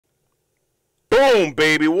Boom,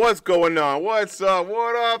 baby. What's going on? What's up?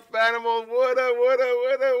 What up, animals? What up? What up?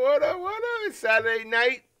 What up? What up? What up? It's Saturday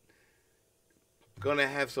night. Gonna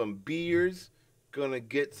have some beers. Gonna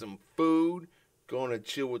get some food. Gonna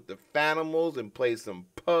chill with the Fanimals and play some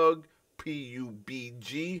Pug.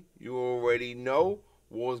 PUBG. You already know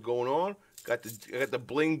what's going on. I got the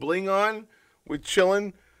bling bling on. We're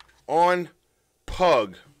chilling on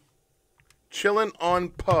Pug. Chilling on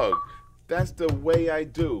Pug. That's the way I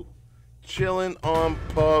do. Chilling on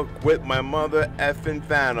Pug with my mother effing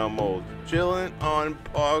Fanimals. Chilling on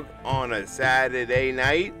Pug on a Saturday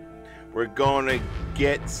night. We're gonna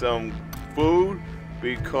get some food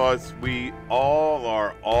because we all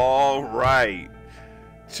are all right.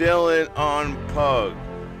 Chilling on Pug.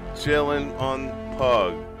 Chilling on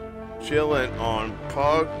Pug. Chilling on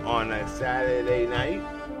Pug on a Saturday night.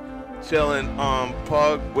 Chilling on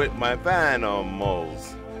Pug with my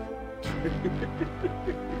Fanimals.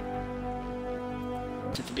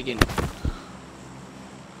 At the beginning.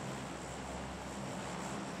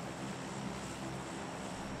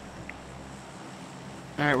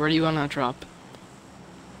 Alright, where do you want to drop?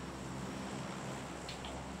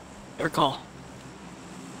 Or call?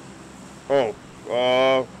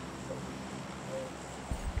 Oh,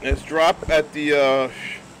 let's drop at the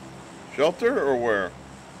shelter or where?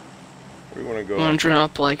 Where do you want to go? You want to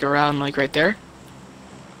drop like around like right there?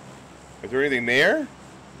 Is there anything there?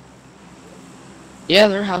 Yeah,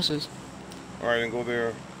 there are houses. Alright, then go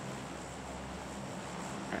there.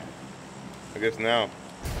 I guess now.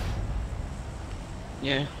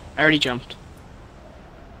 Yeah, I already jumped.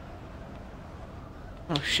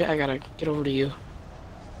 Oh shit, I gotta get over to you.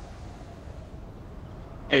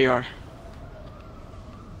 There you are.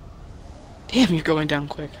 Damn, you're going down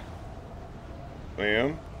quick. I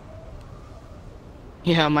am?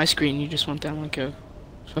 Yeah, on my screen you just went down like a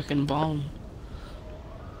fucking bomb.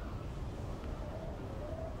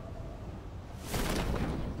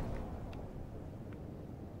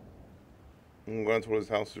 I'm going to his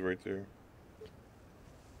house is right there.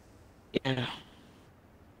 Yeah.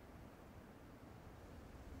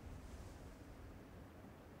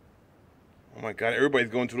 Oh my god, everybody's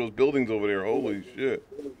going to those buildings over there. Holy shit.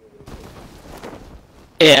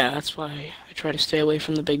 Yeah, that's why I try to stay away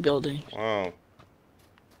from the big buildings. Wow.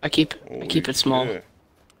 I keep it small. Shit.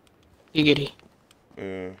 Giggity.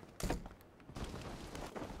 Yeah.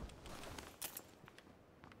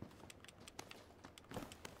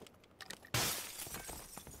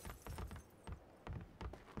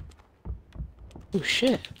 Oh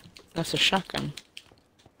shit. That's a shotgun.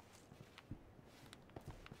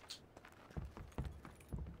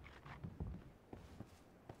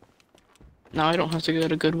 Now I don't have to go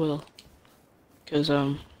to Goodwill. Cause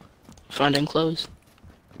finding clothes.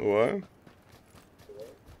 What?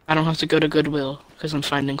 I don't have to go to Goodwill because I'm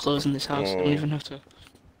finding clothes in this house. I don't Oh. even have to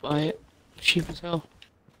buy it. Cheap as hell.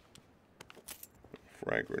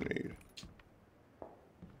 Frag grenade.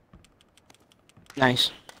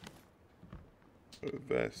 Nice. A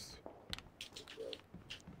vest.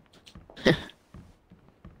 How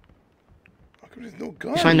come there's no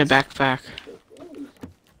guns? Find a backpack.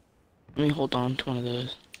 Let me hold on to one of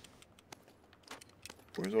those.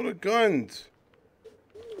 Where's all the guns?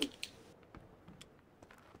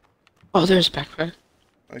 Oh, there's a backpack.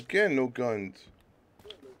 Again, no guns.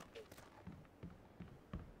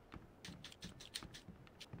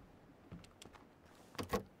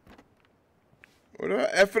 What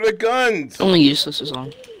the F are the guns? Only useless is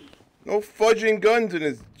on. No fudging guns in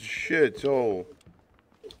this shit, oh.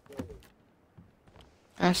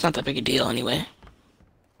 That's not that big a deal anyway.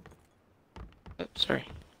 Oh, sorry.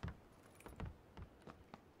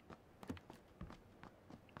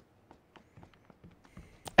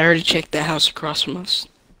 I already checked the house across from us.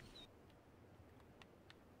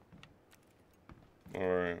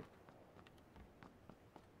 Alright.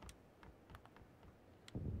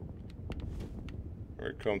 Here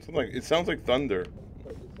it comes. It sounds like thunder.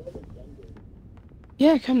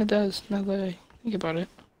 Yeah, it kinda does, now that I think about it.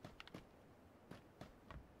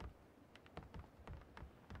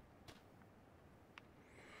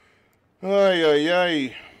 Ay, ay,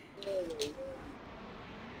 ay.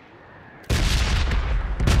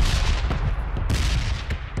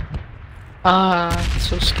 Ah, it's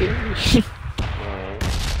so scary. Alright.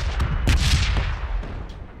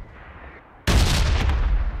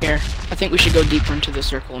 Here, I think we should go deeper into the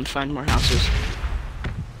circle and find more houses.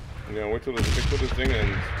 Yeah, wait till this thing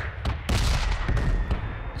ends.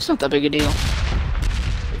 It's not that big a deal.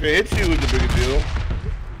 If it hits you, it's a big deal.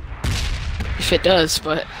 If it does,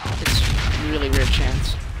 but it's a really rare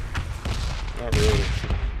chance. Not really.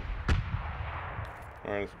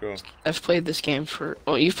 Alright, Alright, let's go. I've played this game for...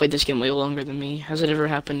 Oh, you've played this game way longer than me. Has it ever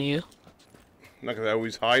happened to you? Not because I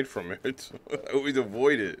always hide from it. I always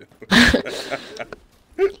avoid it.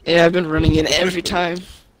 Yeah, I've been running in every time.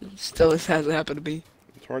 Still, this hasn't happened to me.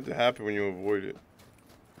 It's hard to happen when you avoid it.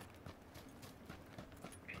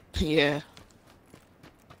 Yeah.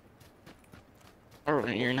 Or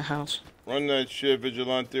when you're in a house. Run that shit,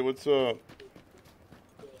 Vigilante. What's up?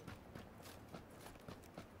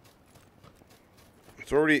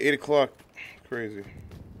 It's already 8 o'clock. Crazy.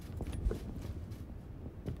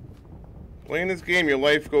 Playing this game, your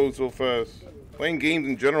life goes so fast. Playing games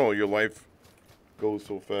in general, your life goes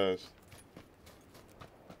so fast.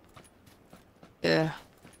 Yeah.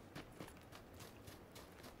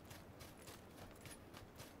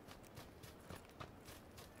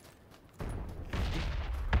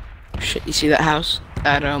 Shit, you see that house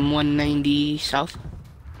at 190 South?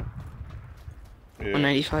 Yeah.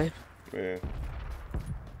 195? Yeah.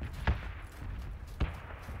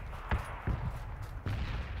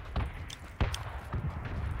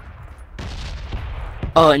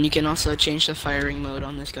 Oh, and you can also change the firing mode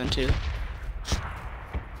on this gun too.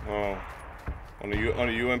 Oh. On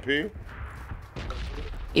a UMP?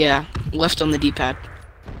 Yeah, left on the D-pad.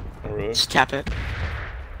 Oh, really? Just tap it.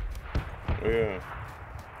 Oh, yeah.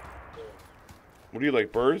 What do you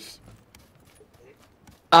like, burst?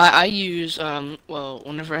 I use, well,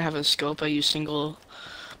 whenever I have a scope, I use single,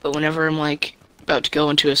 but whenever I'm, like, about to go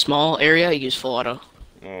into a small area, I use full auto.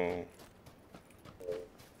 Oh.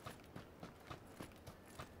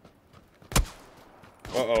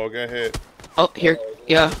 Uh-oh, I got hit. Oh, here,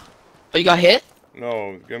 yeah. Oh, you got hit?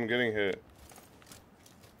 No, I'm getting hit.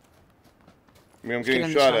 I mean, I'm Let's get getting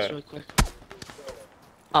in this shot house at. really quick.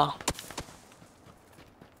 Oh.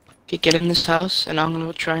 Okay, get in this house, and I'm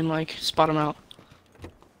gonna try and, like, spot him out.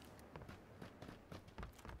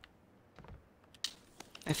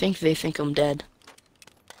 I think they think I'm dead.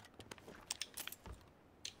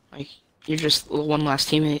 Like, you're just one last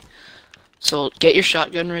teammate. So, get your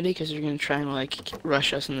shotgun ready, because you're gonna try and, like,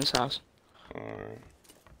 rush us in this house. Alright.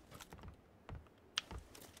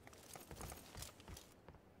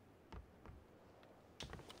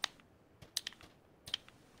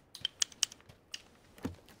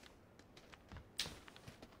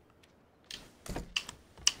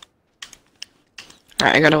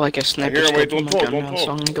 Alright, I gotta, like, a sniper Here, scope wait, on don't my talk, gun don't now, talk.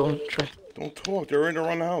 so I'm gonna go and try. Don't talk. They're in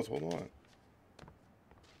around the house. Hold on.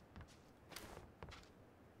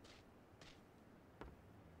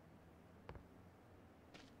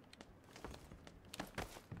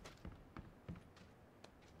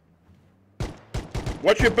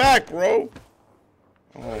 Watch your back, bro.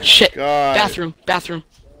 Oh, Shit! my God. Bathroom! Bathroom!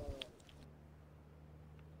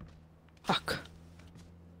 Fuck.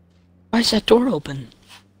 Why is that door open?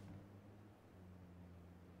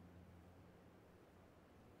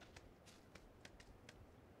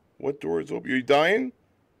 What door is open? You dying?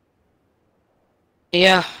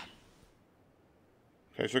 Yeah.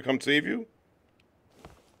 Can I come save you?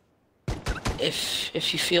 If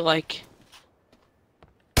you feel like...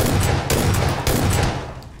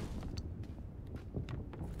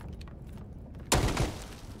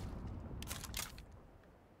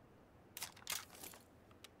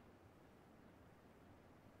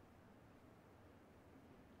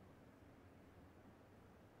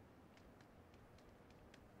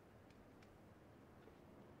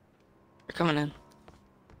 You're coming in.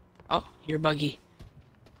 Oh, you're buggy.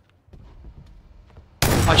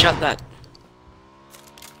 Watch out that.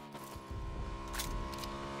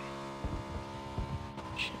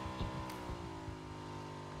 Shit.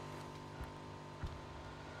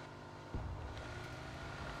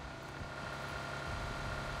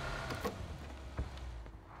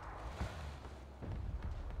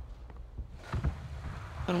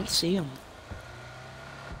 I don't see him.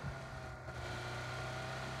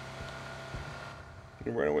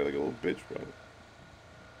 You ran away like a little bitch, brother.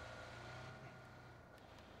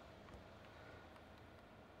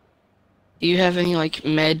 Do you have any, like,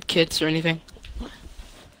 med kits or anything?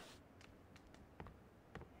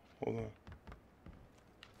 Hold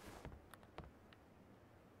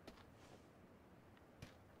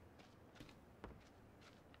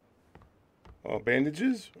on.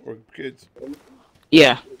 Bandages or kids?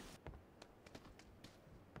 Yeah.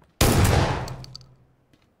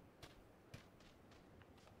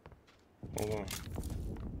 Hold on.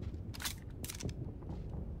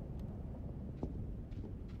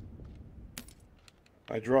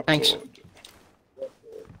 I dropped. Thanks.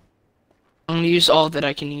 I'm gonna use all that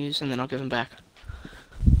I can use, and then I'll give them back.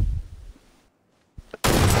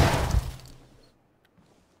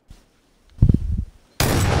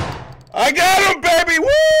 I got him, baby! Woo!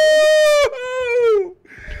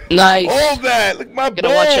 Nice. Hold that! Look at my Get a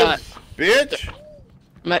watch out. balls, bitch!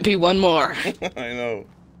 Might be one more. I know.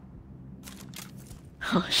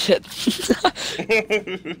 Oh shit.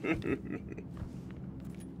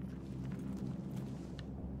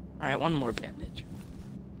 Alright, one more bandage.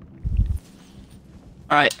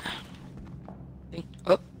 Alright.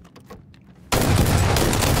 Oh.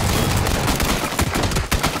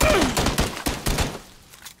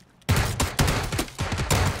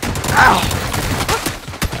 Ow!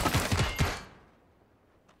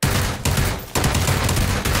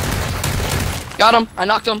 Got him! I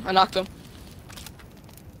knocked him! I knocked him!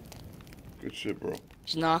 Good shit, bro.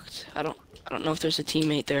 He's knocked. I don't know if there's a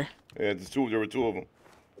teammate there. Yeah, there were two of them.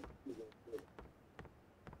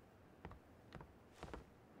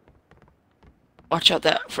 Watch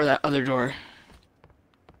out for that other door.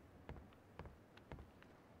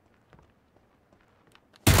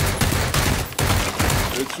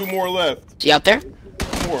 There's two more left. Is he out there?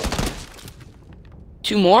 Two more.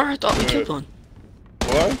 Two more? I thought we killed one.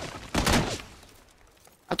 What?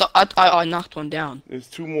 I knocked one down. There's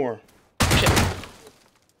two more. Shit.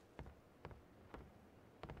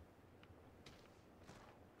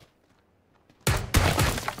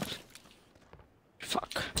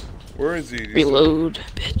 Fuck. Where is he? Reload,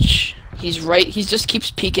 bitch. He's right. He just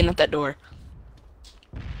keeps peeking at that door.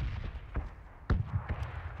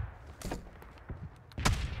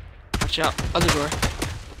 Watch out. Other door.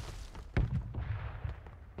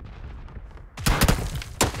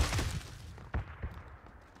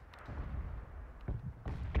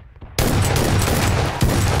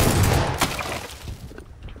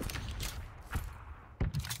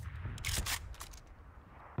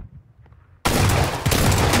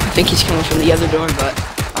 I think he's coming from the other door,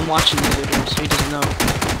 but I'm watching the other door, so he doesn't know.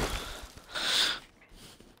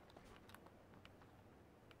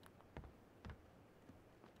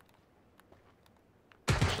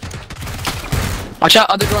 Watch out,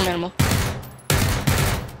 other door, Manamal.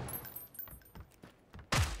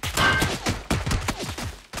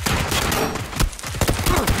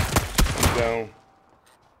 Down.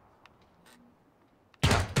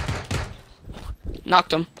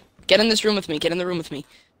 Knocked him. Get in this room with me. Get in the room with me.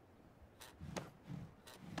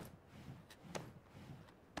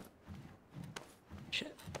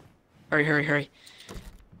 Shit. Hurry, hurry, hurry.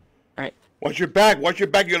 Alright. Watch your back. Watch your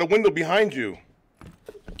back. You got a window behind you.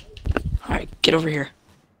 Alright, get over here.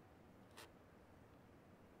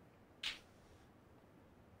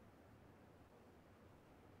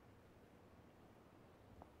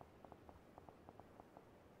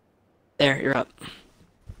 There, you're up.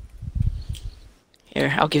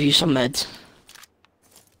 Here, I'll give you some meds.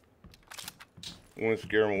 I'm gonna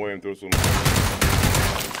scare him away and throw some.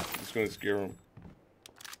 Just gonna scare him.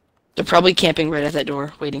 They're probably camping right at that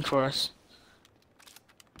door, waiting for us.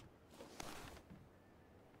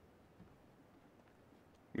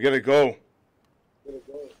 We gotta go.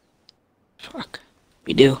 Fuck.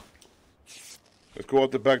 We do. Let's go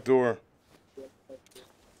out the back door.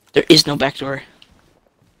 There is no back door.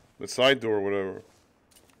 The side door, whatever.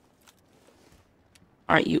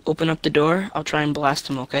 Alright, you open up the door. I'll try and blast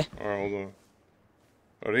him, okay? Alright, hold on.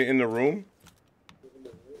 Are they in the room?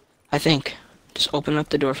 I think. Just open up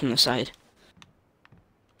the door from the side.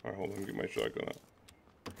 Alright, hold on. Get my shotgun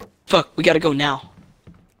out. Fuck, we gotta go now.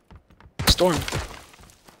 Storm.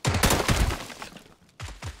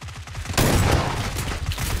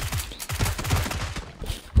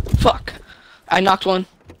 Fuck. I knocked one.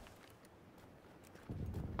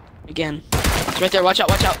 Again. It's right there. Watch out,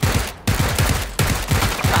 watch out.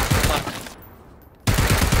 Ah, fuck.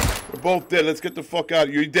 We're both dead. Let's get the fuck out.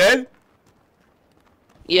 You dead?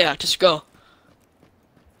 Yeah, just go.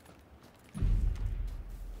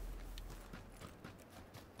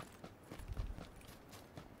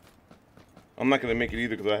 I'm not gonna make it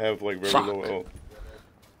either because I have like very Fuck. low health.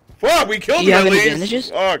 Fuck, we killed Do you him have at any least. bandages?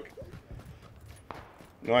 Fuck.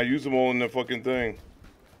 No, I used them all in the fucking thing.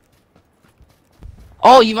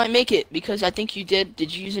 Oh, you might make it because I think you did.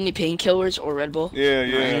 Did you use any painkillers or Red Bull? Yeah, Or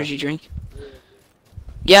yeah. energy drink?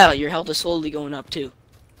 Yeah, your health is slowly going up too.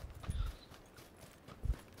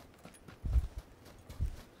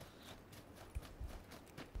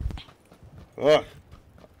 Fuck.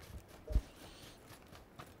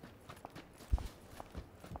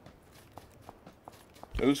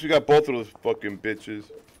 At least we got both of those fucking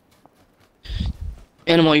bitches.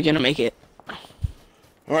 Animal, you're gonna make it.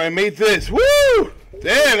 Alright, I made this. Woo!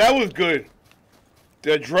 Damn, that was good.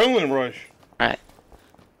 The adrenaline rush. Alright.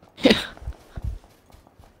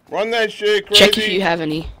 Run that shit, crazy. Check if you have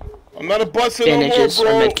any I'm not a busser no more, bandages or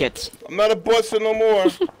bro. medkits. I'm not a busser no more.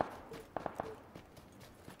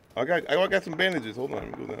 I got some bandages. Hold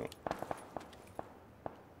on, let me go down.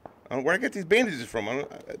 Where'd I get these bandages from? I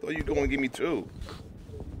thought you were going to give me 2.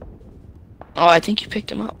 Oh, I think you picked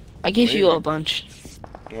them up. I gave you Maybe. a bunch.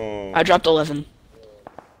 Oh. I dropped 11.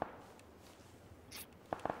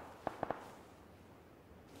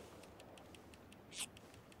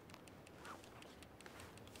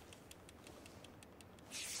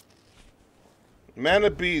 Mana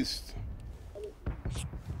Beast.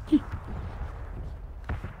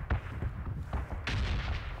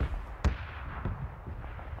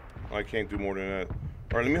 I can't do more than that.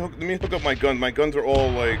 All right, let me hook up my guns. My guns are all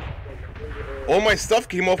like, all my stuff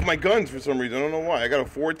came off my guns for some reason. I don't know why. I got a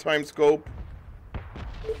 4-time scope.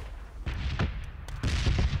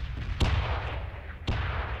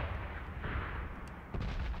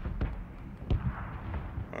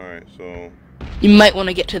 All right, so You might want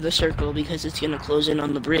to get to the circle because it's gonna close in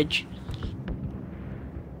on the bridge.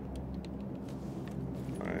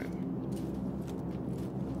 all right.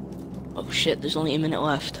 Oh shit, there's only a minute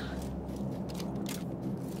left.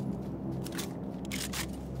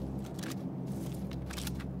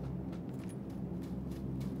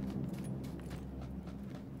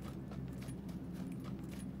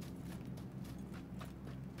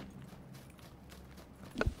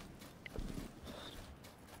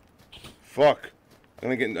 Fuck.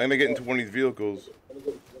 I'm gonna get into one of these vehicles.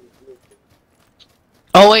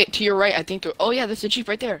 Oh wait, to your right, I think. Oh yeah, there's a Jeep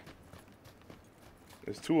right there.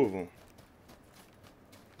 There's 2 of them.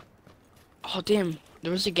 Oh damn,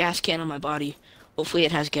 there was a gas can on my body. Hopefully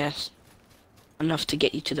it has gas. Enough to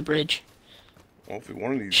get you to the bridge. Hopefully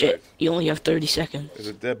one of these Shit, guys. you only have 30 seconds. There's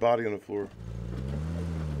a dead body on the floor.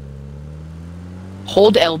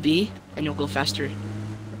 Hold LB and you'll go faster.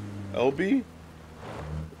 LB?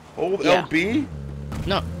 Hold Yeah. LB?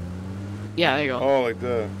 No. Yeah, there you go. Oh, like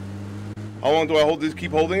that. How long do I hold this?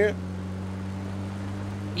 Keep holding it?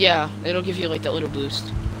 Yeah, it'll give you like that little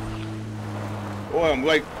boost. Oh, I'm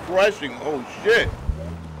like crashing. Oh shit.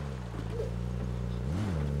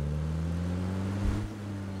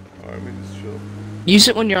 Alright, let me just chill. Use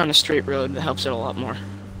it when you're on a straight road. It helps it a lot more.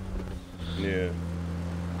 Yeah.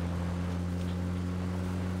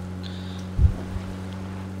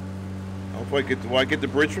 Will I get the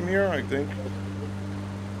bridge from here? I think.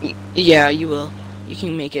 Yeah, you will. You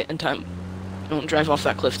can make it in time. Don't drive off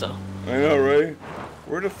that cliff though. I know, right?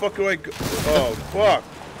 Where the fuck do I go? Oh, fuck.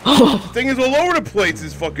 Oh, This thing is all over the place,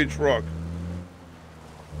 this fucking truck.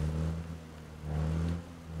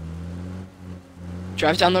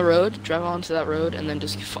 drive down the road, drive onto that road, and then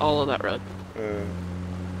just follow that road.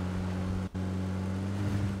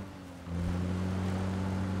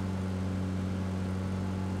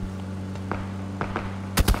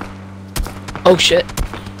 Oh shit.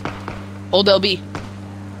 Hold LB.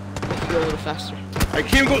 Make you go a little faster. I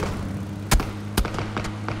can't go.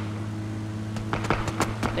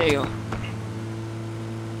 There you go.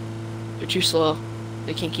 They're too slow.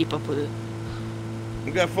 They can't keep up with it.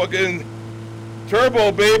 We got fucking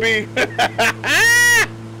turbo, baby. Now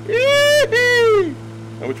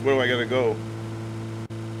which way do I gotta go?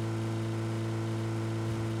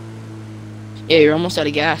 Yeah, you're almost out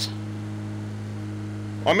of gas.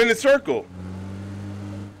 I'm in the circle.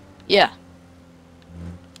 Yeah.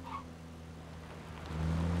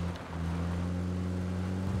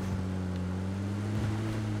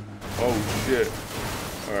 Oh shit.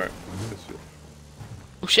 Alright.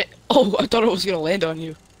 Oh shit. Oh, I thought it was gonna land on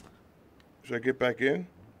you. Should I get back in?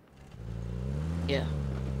 Yeah.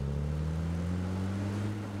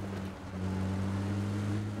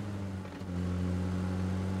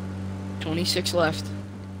 $26 left.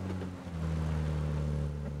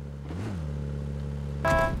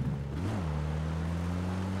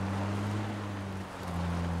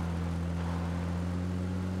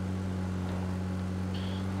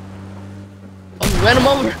 Oh, ran him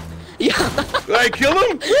over. Yeah. Did I kill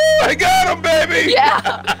him? I got him, baby!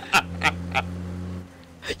 Yeah.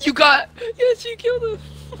 You got. Yes, you killed him.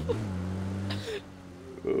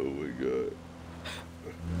 Oh my god.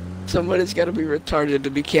 Somebody's got to be retarded to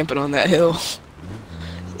be camping on that hill.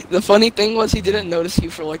 The funny thing was he didn't notice you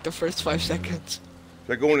for like the first 5 seconds.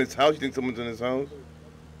 Should I go in his house? You think someone's in his house?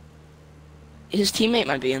 His teammate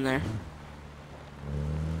might be in there.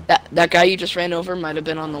 That guy you just ran over might have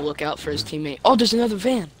been on the lookout for his teammate. Oh, there's another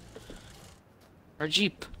van. Or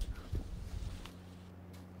Jeep.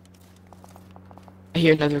 I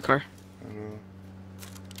hear another car. I know.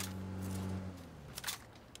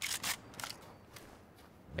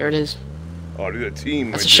 There it is. Oh, dude, a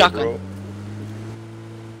team. That's right a shotgun. there, bro.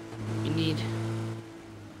 You need...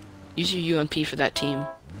 Use your UMP for that team.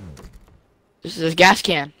 This is a gas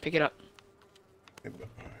can. Pick it up.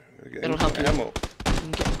 It'll help you. Ammo. You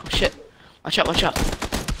can get... Oh shit. Watch out, watch out.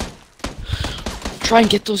 try and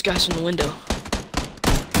get those guys from the window.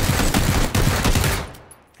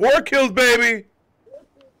 4 kills, baby.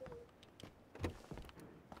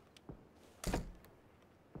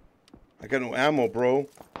 I got no ammo, bro.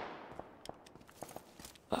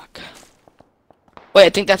 Fuck. Wait, I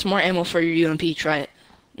think that's more ammo for your UMP. Try it.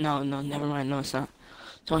 No, never mind. No, it's not.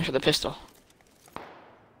 It's only for the pistol.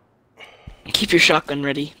 Keep your shotgun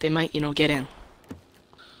ready. They might, you know, get in.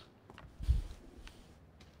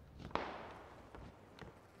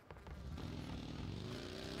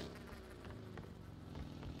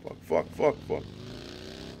 Fuck.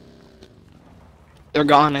 They're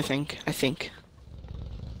gone, I think.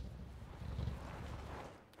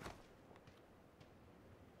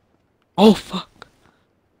 Oh, fuck.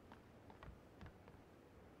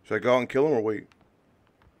 Should I go out and kill him or wait?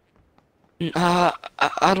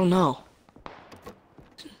 I don't know.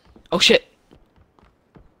 Oh, shit.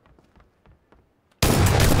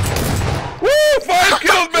 Woo! 5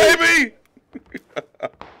 kills, baby!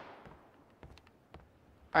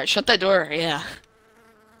 Alright, shut that door. Yeah.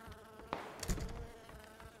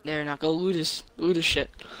 There, now go loot his shit.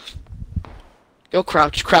 Go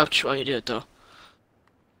crouch while you do it, though.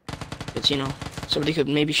 Because, you know, somebody could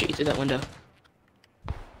maybe shoot you through that window.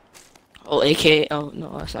 Oh, AK. Oh,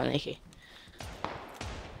 no, that's not an AK.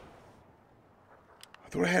 I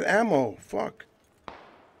thought I had ammo. Fuck.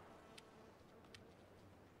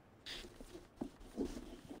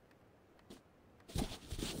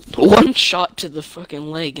 One shot to the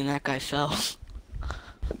fucking leg and that guy fell.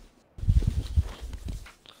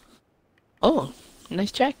 Oh,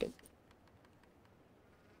 nice jacket.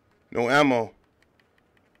 No ammo.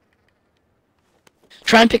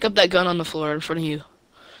 Try and pick up that gun on the floor in front of you.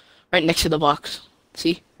 Right next to the box.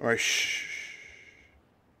 See? Alright, shh.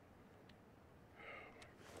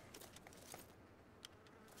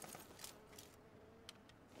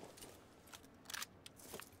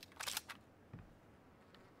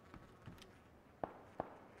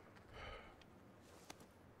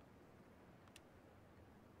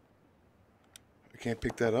 I can't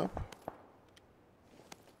pick that up.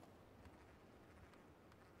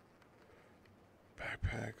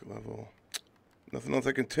 Backpack level. Nothing else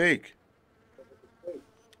I can take.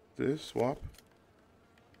 This, swap.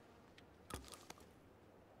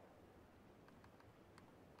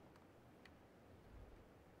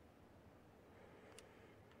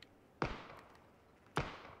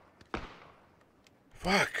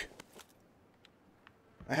 Fuck.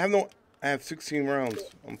 I have 16 rounds.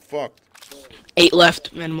 I'm fucked. 8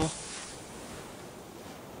 left, Manamal.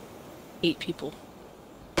 8 people.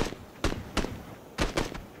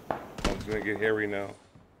 Oh, it's gonna get hairy now.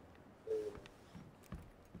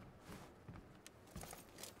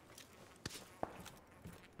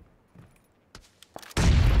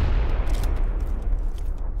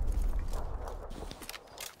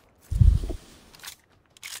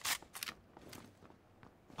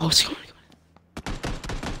 Oh, it's going.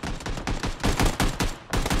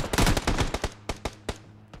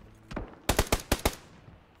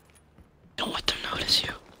 Don't let them notice you.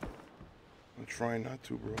 I'm trying not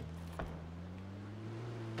to, bro.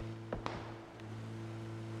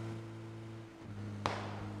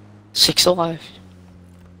 Six alive.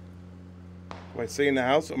 Do I stay in the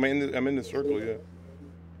house? I'm in the circle, yeah.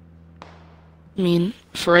 I mean,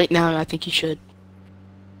 for right now, I think you should.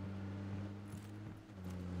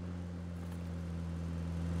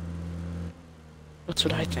 That's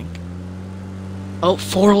what I think. Oh,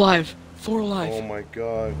 4 alive. 4 alive. Oh my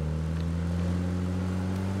god.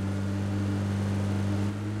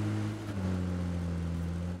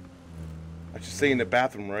 I should stay in the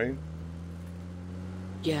bathroom, right?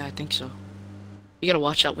 Yeah, I think so. You gotta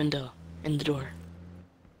watch that window and the door.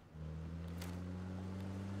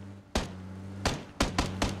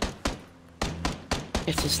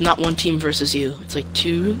 It's not one team versus you. It's like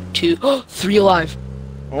 2, 3 alive.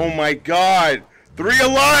 Oh my god! 3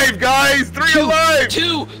 alive, guys! 3 alive!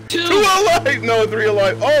 2 2 alive! No, 3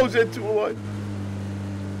 alive. Oh, is it 2 alive?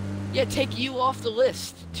 Yeah, take you off the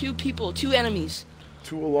list. 2 people, 2 enemies.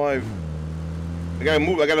 2 alive. I gotta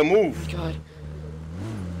move. God.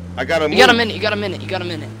 I gotta move. You got a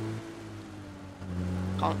minute.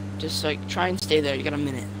 Just like try and stay there. You got a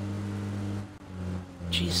minute.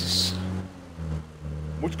 Jesus.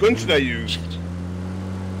 Which gun should I use? Shit.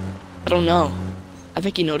 I don't know. I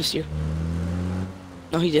think he noticed you.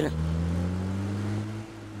 No, he didn't.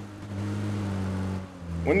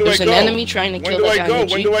 When do There's I go? an enemy trying to kill that guy in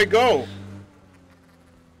the When Jeep. do I go?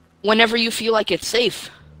 Whenever you feel like it's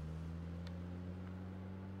safe.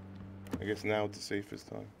 I guess now it's the safest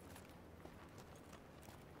time.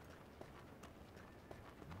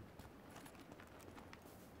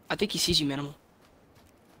 I think he sees you, Manamal.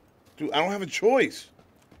 Dude, I don't have a choice.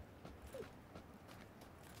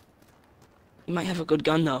 You might have a good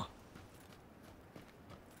gun though.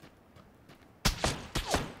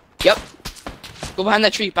 Yep. Go behind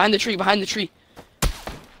that tree. Behind the tree. Behind the tree.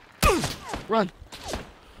 Run.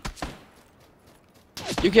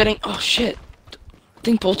 You're getting. Oh shit. I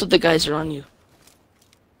think both of the guys are on you.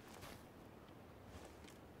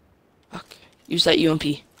 Fuck. Use that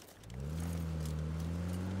UMP.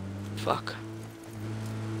 Fuck.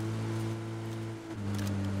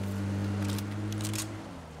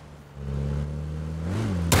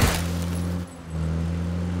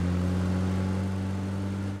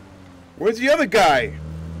 Where's the other guy?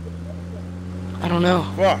 I don't know.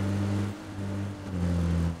 Fuck.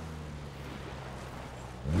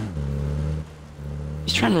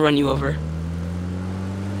 He's trying to run you over.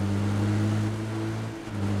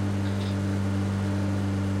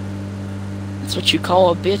 That's what you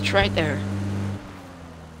call a bitch right there.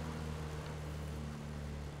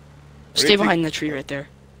 Stay behind the tree right there.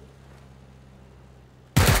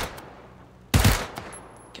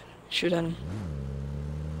 Shoot at him.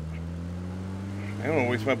 I don't want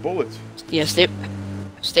to waste my bullets. Yeah, stay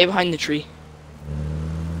behind the tree.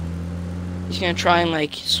 He's gonna try and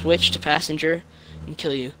like switch to passenger and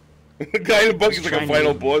kill you. The guy in the buggy's like a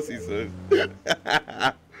final boss, he says.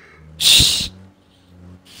 Shh.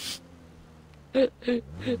 Oh,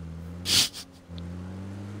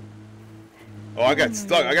 I got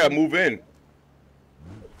stuck. I gotta move in.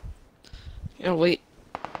 You know, wait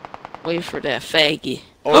for that faggy.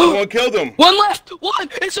 Oh, someone killed him. One left. One.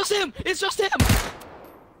 It's just him. It's just him.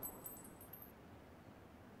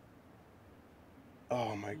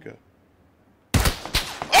 Oh my god.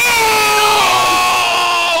 Oh!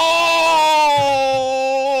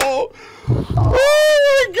 Oh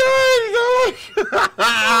my god!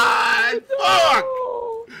 Fuck!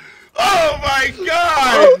 Oh my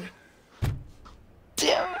god!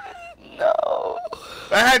 Damn it, no.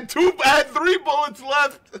 I had 3 bullets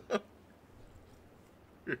left.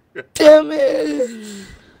 Damn it.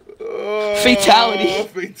 Oh, Fatality.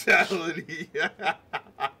 Fatality.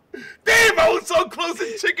 Damn, I was so close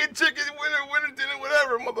to chicken, winner, dinner,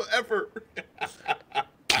 whatever, mother effer.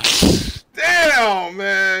 Damn,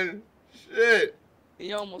 man. Shit.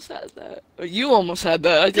 You almost had that. Or you almost had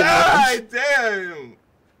that. I didn't. God damn.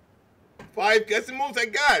 5, guess the moves I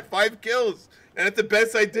got. 5 kills. And that's the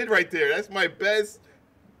best I did right there. That's my best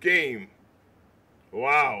game.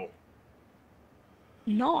 Wow.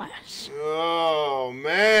 Nice. Oh,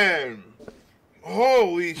 man.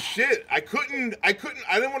 Holy shit. I couldn't, I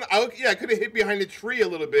didn't want to, yeah, I could have hit behind the tree a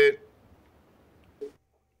little bit.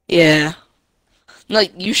 Yeah.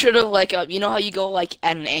 Like, you should have, like, you know how you go, like,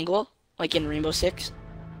 at an angle? Like in Rainbow Six?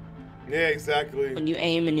 Yeah, exactly. When you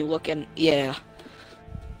aim and you look and, yeah.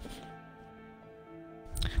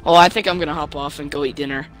 Oh, I think I'm gonna hop off and go eat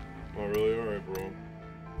dinner. Oh, really? Alright, bro.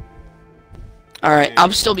 Alright,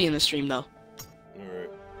 I'll still be in the stream, though.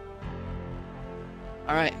 Alright.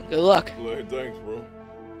 Alright, good luck. Thanks, bro.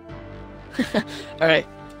 Alright,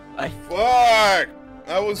 bye. Fuck!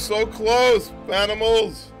 I was so close,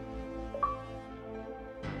 Fanimals.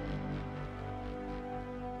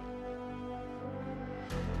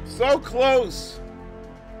 So close.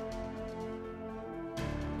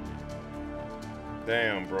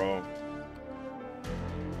 Damn, bro.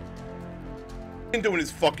 Been doing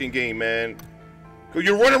this fucking game, man. Cause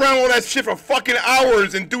you run around all that shit for fucking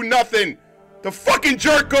hours and do nothing. To fucking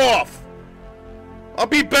jerk off. I'll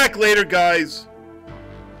be back later, guys.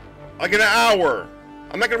 Like in an hour.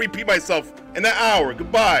 I'm not gonna repeat myself in an hour.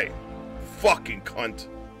 Goodbye. Fucking cunt.